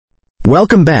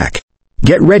Welcome back.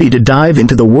 Get ready to dive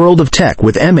into the world of tech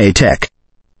with MA Tech,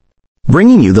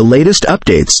 bringing you the latest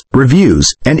updates,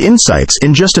 reviews, and insights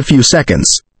in just a few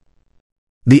seconds.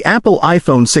 The Apple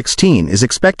iPhone 16 is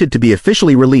expected to be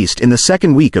officially released in the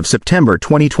second week of September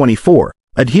 2024,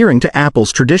 adhering to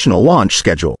Apple's traditional launch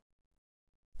schedule.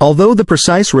 Although the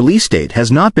precise release date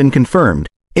has not been confirmed,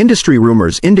 industry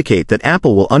rumors indicate that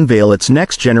Apple will unveil its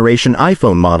next-generation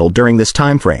iPhone model during this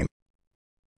timeframe.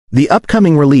 The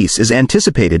upcoming release is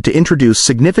anticipated to introduce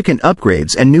significant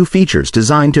upgrades and new features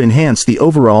designed to enhance the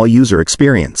overall user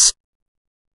experience.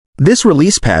 This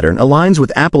release pattern aligns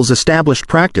with Apple's established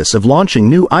practice of launching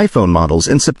new iPhone models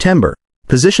in September,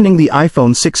 positioning the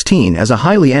iPhone 16 as a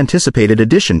highly anticipated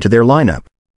addition to their lineup.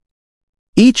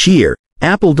 Each year,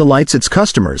 Apple delights its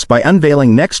customers by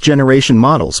unveiling next-generation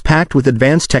models packed with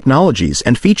advanced technologies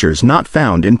and features not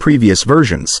found in previous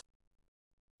versions.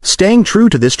 Staying true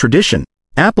to this tradition,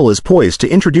 Apple is poised to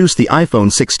introduce the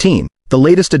iPhone 16, the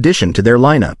latest addition to their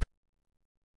lineup.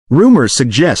 Rumors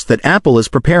suggest that Apple is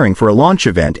preparing for a launch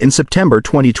event in September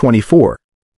 2024.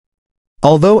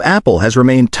 Although Apple has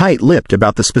remained tight-lipped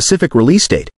about the specific release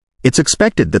date, it's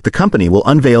expected that the company will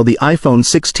unveil the iPhone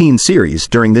 16 series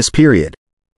during this period.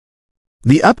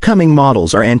 The upcoming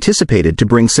models are anticipated to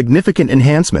bring significant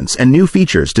enhancements and new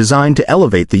features designed to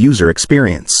elevate the user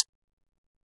experience.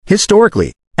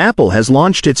 Historically, Apple has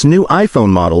launched its new iPhone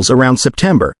models around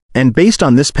September, and based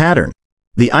on this pattern,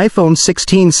 the iPhone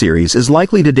 16 series is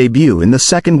likely to debut in the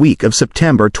second week of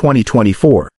September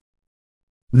 2024.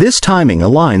 This timing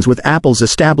aligns with Apple's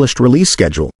established release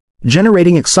schedule,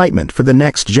 generating excitement for the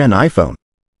next-gen iPhone.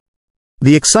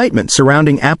 The excitement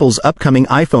surrounding Apple's upcoming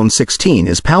iPhone 16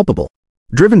 is palpable,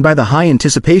 driven by the high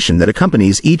anticipation that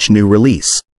accompanies each new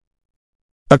release.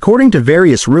 According to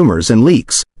various rumors and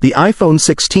leaks, the iPhone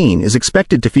 16 is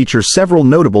expected to feature several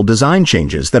notable design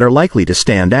changes that are likely to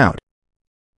stand out.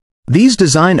 These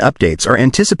design updates are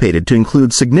anticipated to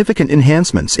include significant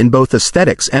enhancements in both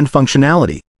aesthetics and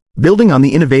functionality, building on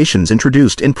the innovations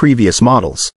introduced in previous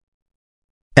models.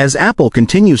 As Apple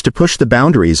continues to push the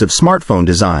boundaries of smartphone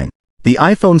design, the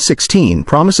iPhone 16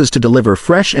 promises to deliver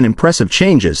fresh and impressive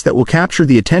changes that will capture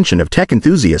the attention of tech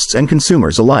enthusiasts and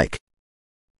consumers alike.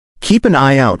 Keep an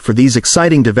eye out for these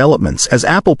exciting developments as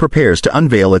Apple prepares to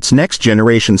unveil its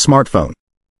next-generation smartphone.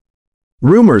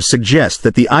 Rumors suggest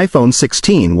that the iPhone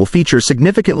 16 will feature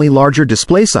significantly larger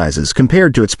display sizes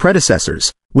compared to its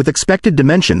predecessors, with expected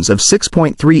dimensions of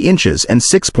 6.3 inches and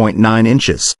 6.9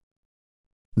 inches.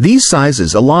 These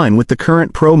sizes align with the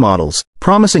current Pro models,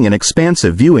 promising an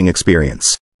expansive viewing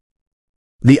experience.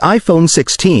 The iPhone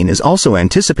 16 is also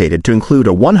anticipated to include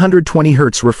a 120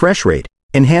 Hz refresh rate,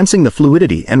 enhancing the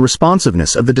fluidity and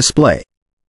responsiveness of the display.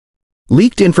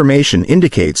 Leaked information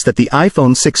indicates that the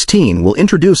iPhone 16 will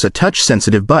introduce a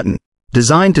touch-sensitive button,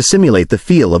 designed to simulate the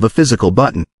feel of a physical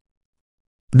button.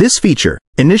 This feature,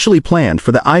 initially planned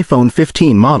for the iPhone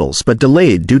 15 models but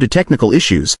delayed due to technical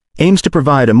issues, aims to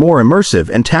provide a more immersive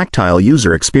and tactile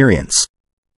user experience.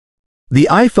 The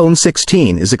iPhone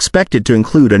 16 is expected to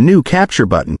include a new capture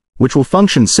button, which will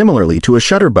function similarly to a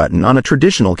shutter button on a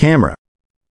traditional camera.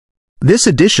 This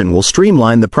addition will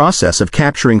streamline the process of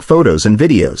capturing photos and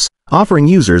videos, offering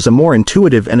users a more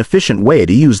intuitive and efficient way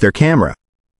to use their camera.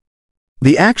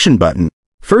 The Action button,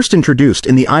 first introduced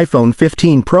in the iPhone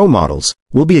 15 Pro models,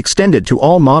 will be extended to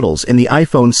all models in the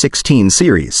iPhone 16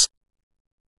 series.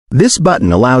 This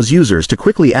button allows users to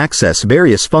quickly access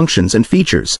various functions and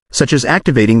features, such as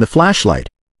activating the flashlight,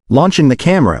 launching the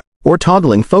camera, or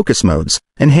toggling focus modes,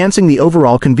 enhancing the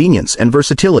overall convenience and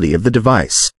versatility of the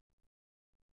device.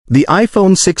 The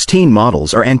iPhone 16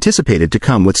 models are anticipated to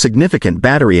come with significant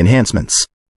battery enhancements.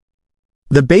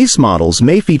 The base models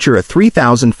may feature a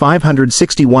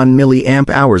 3,561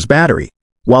 mAh battery,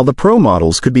 while the Pro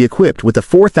models could be equipped with a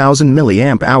 4,000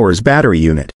 mAh battery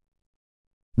unit.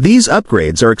 These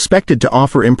upgrades are expected to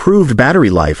offer improved battery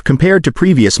life compared to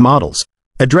previous models,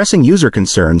 addressing user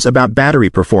concerns about battery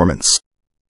performance.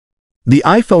 The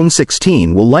iPhone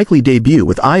 16 will likely debut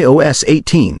with iOS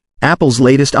 18, Apple's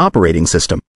latest operating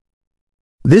system.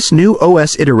 This new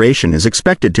OS iteration is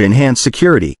expected to enhance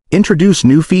security, introduce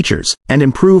new features, and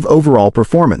improve overall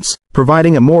performance,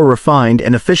 providing a more refined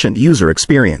and efficient user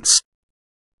experience.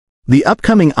 The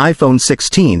upcoming iPhone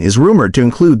 16 is rumored to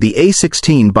include the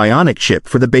A16 Bionic chip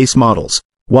for the base models,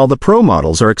 while the Pro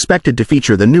models are expected to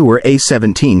feature the newer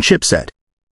A17 chipset.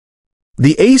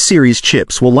 The A-series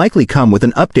chips will likely come with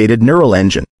an updated neural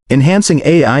engine, enhancing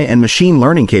AI and machine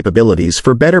learning capabilities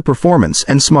for better performance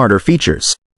and smarter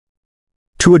features.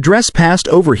 To address past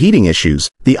overheating issues,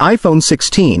 the iPhone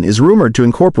 16 is rumored to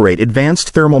incorporate advanced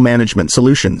thermal management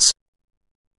solutions.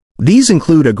 These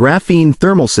include a graphene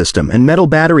thermal system and metal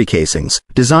battery casings,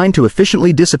 designed to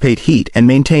efficiently dissipate heat and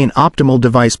maintain optimal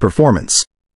device performance.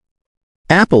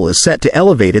 Apple is set to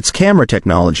elevate its camera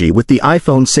technology with the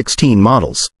iPhone 16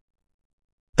 models.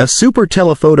 A super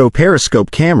telephoto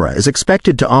periscope camera is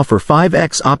expected to offer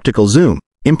 5x optical zoom,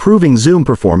 improving zoom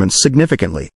performance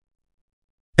significantly.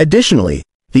 Additionally,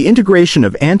 the integration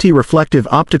of anti-reflective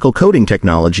optical coating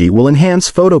technology will enhance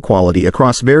photo quality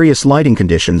across various lighting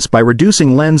conditions by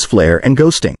reducing lens flare and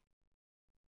ghosting.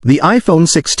 The iPhone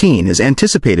 16 is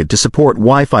anticipated to support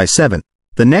Wi-Fi 7,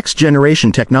 the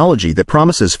next-generation technology that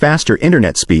promises faster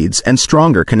internet speeds and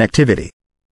stronger connectivity.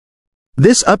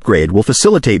 This upgrade will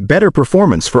facilitate better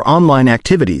performance for online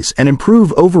activities and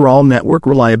improve overall network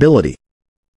reliability.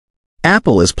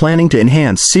 Apple is planning to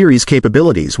enhance Siri's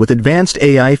capabilities with advanced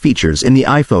AI features in the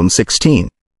iPhone 16.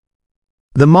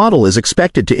 The model is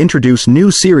expected to introduce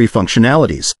new Siri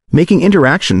functionalities, making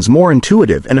interactions more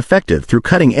intuitive and effective through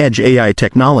cutting-edge AI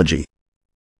technology.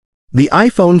 The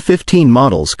iPhone 15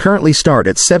 models currently start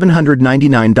at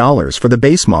 $799 for the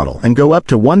base model and go up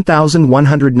to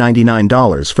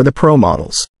 $1,199 for the Pro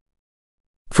models.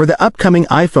 For the upcoming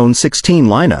iPhone 16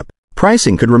 lineup,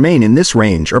 pricing could remain in this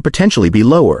range or potentially be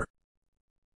lower.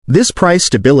 This price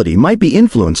stability might be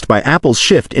influenced by Apple's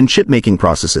shift in chip-making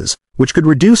processes, which could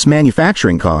reduce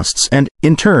manufacturing costs and,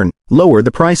 in turn, lower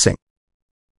the pricing.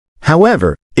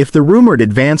 However, if the rumored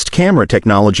advanced camera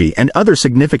technology and other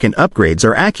significant upgrades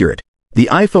are accurate, the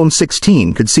iPhone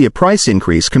 16 could see a price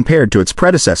increase compared to its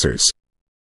predecessors.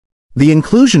 The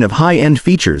inclusion of high-end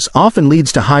features often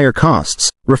leads to higher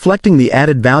costs, reflecting the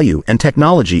added value and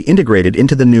technology integrated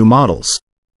into the new models.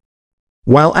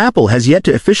 While Apple has yet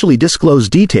to officially disclose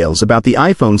details about the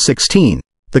iPhone 16,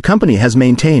 the company has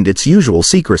maintained its usual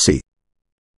secrecy.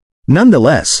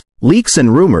 Nonetheless, leaks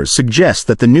and rumors suggest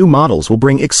that the new models will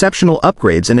bring exceptional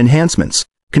upgrades and enhancements,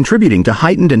 contributing to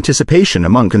heightened anticipation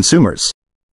among consumers.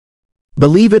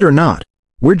 Believe it or not,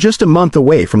 we're just a month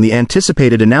away from the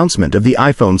anticipated announcement of the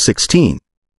iPhone 16.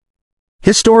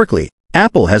 Historically,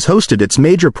 Apple has hosted its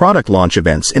major product launch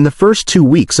events in the first 2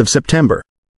 weeks of September.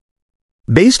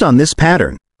 Based on this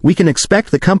pattern, we can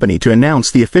expect the company to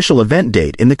announce the official event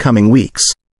date in the coming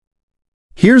weeks.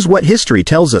 Here's what history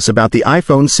tells us about the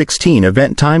iPhone 16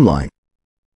 event timeline.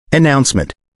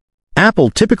 Announcement. Apple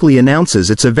typically announces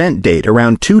its event date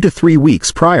around 2 to 3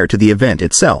 weeks prior to the event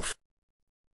itself.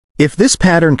 If this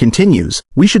pattern continues,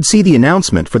 we should see the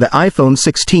announcement for the iPhone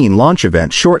 16 launch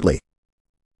event shortly.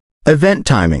 Event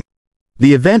timing.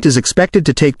 The event is expected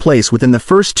to take place within the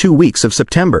first 2 weeks of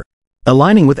September,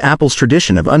 aligning with Apple's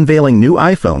tradition of unveiling new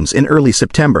iPhones in early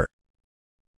September.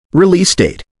 Release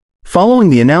date.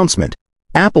 Following the announcement,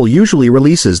 Apple usually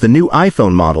releases the new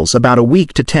iPhone models about a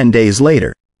week to 10 days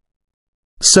later.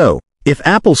 So, if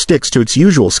Apple sticks to its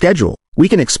usual schedule, we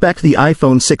can expect the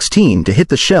iPhone 16 to hit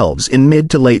the shelves in mid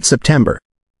to late September.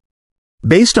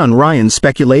 Based on Ryan's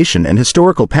speculation and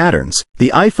historical patterns,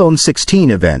 the iPhone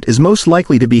 16 event is most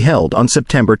likely to be held on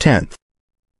September 10th.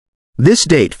 This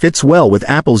date fits well with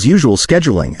Apple's usual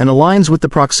scheduling and aligns with the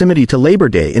proximity to Labor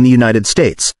Day in the United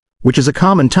States, which is a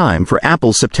common time for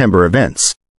Apple's September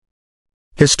events.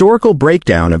 Historical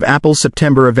breakdown of Apple's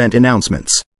September event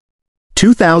announcements.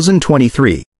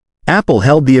 2023. Apple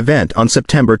held the event on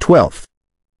September 12th.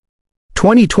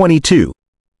 2022.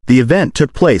 The event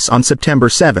took place on September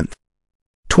 7th.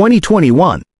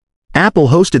 2021. Apple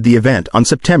hosted the event on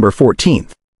September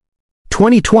 14th.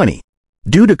 2020.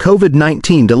 Due to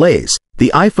COVID-19 delays,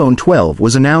 the iPhone 12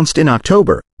 was announced in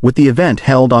October, with the event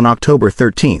held on October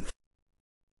 13th.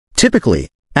 Typically,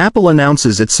 Apple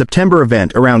announces its September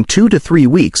event around 2 to 3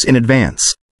 weeks in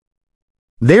advance.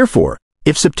 Therefore,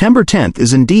 if September 10th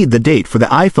is indeed the date for the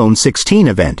iPhone 16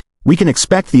 event, we can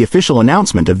expect the official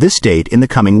announcement of this date in the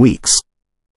coming weeks.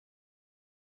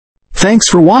 Thanks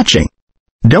for watching.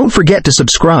 Don't forget to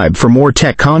subscribe for more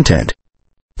tech content.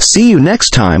 See you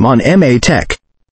next time on MA Tech.